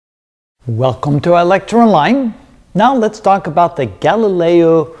Welcome to our lecture online. Now let's talk about the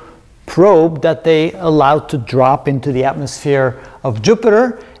Galileo probe that they allowed to drop into the atmosphere of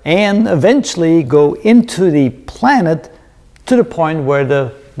Jupiter and eventually go into the planet to the point where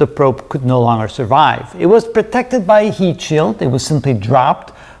the probe could no longer survive. It was protected by a heat shield. It was simply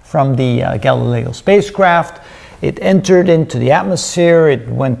dropped from the Galileo spacecraft. It entered into the atmosphere. It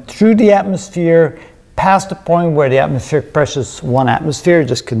went through the atmosphere, past the point where the atmospheric pressure is 1 atmosphere,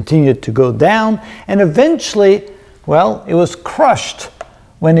 just continued to go down, and eventually, well, it was crushed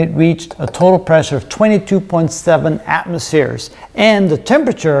when it reached a total pressure of 22.7 atmospheres. And the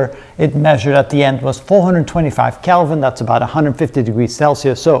temperature it measured at the end was 425 Kelvin, that's about 150 degrees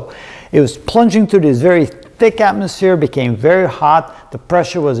Celsius. So it was plunging through this very thick atmosphere, became very hot, the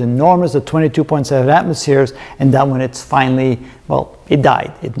pressure was enormous at 22.7 atmospheres, and then when it's finally, well, it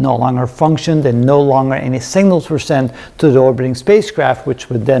died. It no longer functioned, and no longer any signals were sent to the orbiting spacecraft, which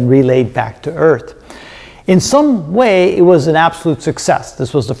would then relay back to Earth. In some way, it was an absolute success.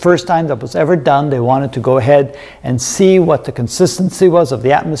 This was the first time that was ever done. They wanted to go ahead and see what the consistency was of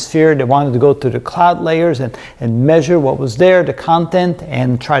the atmosphere. They wanted to go to the cloud layers and measure what was there, the content,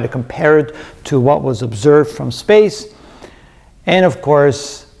 and try to compare it to what was observed from space. And of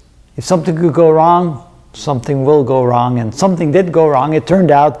course, if something could go wrong, something will go wrong, and something did go wrong. It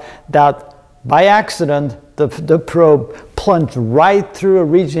turned out that by accident, the probe plunged right through a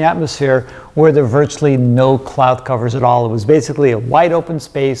region of the atmosphere where there were virtually no cloud covers at all. It was basically a wide open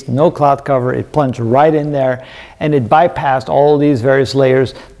space, no cloud cover. It plunged right in there, and it bypassed all these various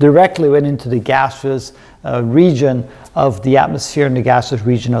layers, directly went into the gaseous region of the atmosphere and the gaseous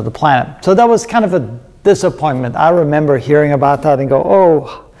region of the planet. So that was kind of a disappointment. I remember hearing about that and go,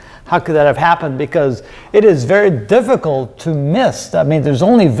 oh, how could that have happened? Because it is very difficult to miss. I mean, there's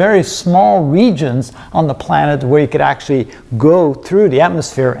only very small regions on the planet where you could actually go through the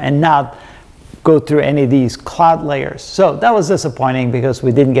atmosphere and not go through any of these cloud layers. So that was disappointing because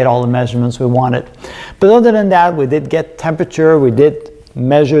we didn't get all the measurements we wanted. But other than that, we did get temperature, we did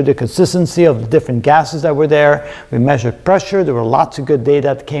measure the consistency of the different gases that were there, we measured pressure, there were lots of good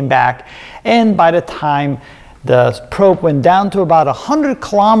data that came back, and by the time the probe went down to about 100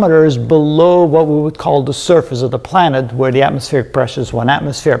 kilometers below what we would call the surface of the planet, where the atmospheric pressure is 1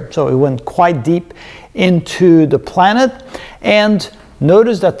 atmosphere. So it went quite deep into the planet, and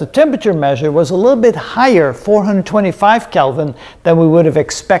notice that the temperature measure was a little bit higher, 425 Kelvin, than we would have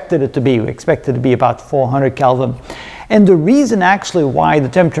expected it to be. We expected it to be about 400 Kelvin. And the reason actually why the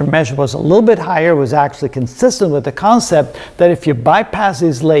temperature measure was a little bit higher was actually consistent with the concept that if you bypass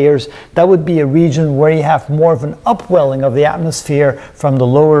these layers, that would be a region where you have more of an upwelling of the atmosphere from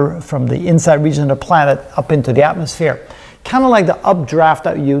the inside region of the planet up into the atmosphere. Kind of like the updraft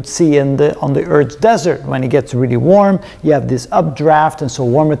that you'd see on the Earth's desert. When it gets really warm, you have this updraft, and so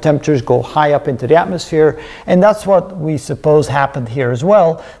warmer temperatures go high up into the atmosphere. And that's what we suppose happened here as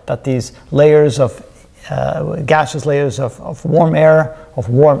well, that these layers of gaseous layers of warm air, of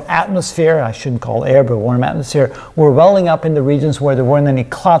warm atmosphere, I shouldn't call air, but warm atmosphere, were welling up in the regions where there weren't any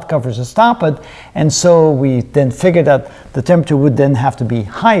cloud covers to stop it. And so we then figured that the temperature would then have to be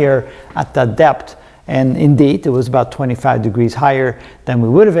higher at that depth. And indeed, it was about 25 degrees higher than we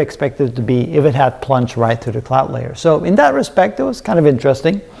would have expected it to be if it had plunged right through the cloud layer. So in that respect, it was kind of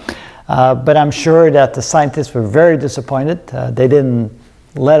interesting. But I'm sure that the scientists were very disappointed. They didn't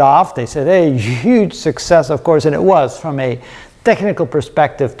let off. They said, hey, huge success, of course, and it was from a technical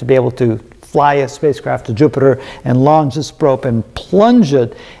perspective to be able to fly a spacecraft to Jupiter and launch this probe and plunge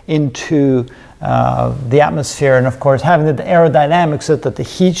it into the atmosphere, and of course having the aerodynamics so that the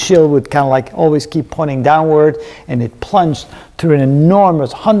heat shield would kind of like always keep pointing downward, and it plunged through an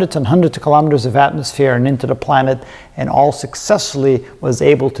enormous hundreds and hundreds of kilometers of atmosphere and into the planet, and all successfully was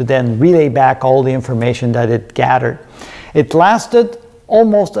able to then relay back all the information that it gathered. It lasted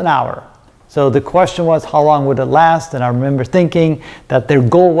almost an hour. So the question was, how long would it last? And I remember thinking that their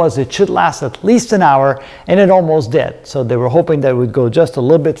goal was it should last at least an hour, and it almost did. So they were hoping that it would go just a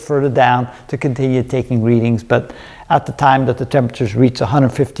little bit further down to continue taking readings. But at the time that the temperatures reached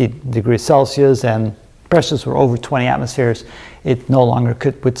 150 degrees Celsius and pressures were over 20 atmospheres, it no longer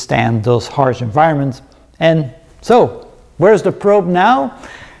could withstand those harsh environments. And so, where's the probe now?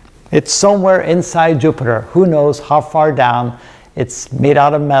 It's somewhere inside Jupiter. Who knows how far down? It's made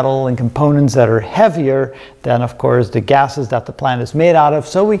out of metal and components that are heavier than, of course, the gases that the planet is made out of.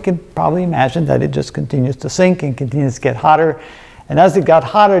 So we can probably imagine that it just continues to sink and continues to get hotter. And as it got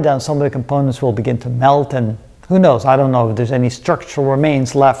hotter, then some of the components will begin to melt. And who knows? I don't know if there's any structural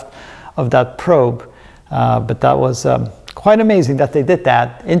remains left of that probe. But that was quite amazing that they did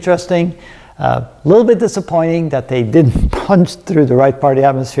that. Interesting. A little bit disappointing that they didn't punched through the right part of the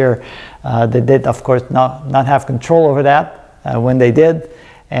atmosphere. They did, of course, not have control over that when they did,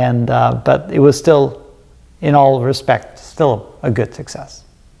 but it was still, in all respects, still a good success.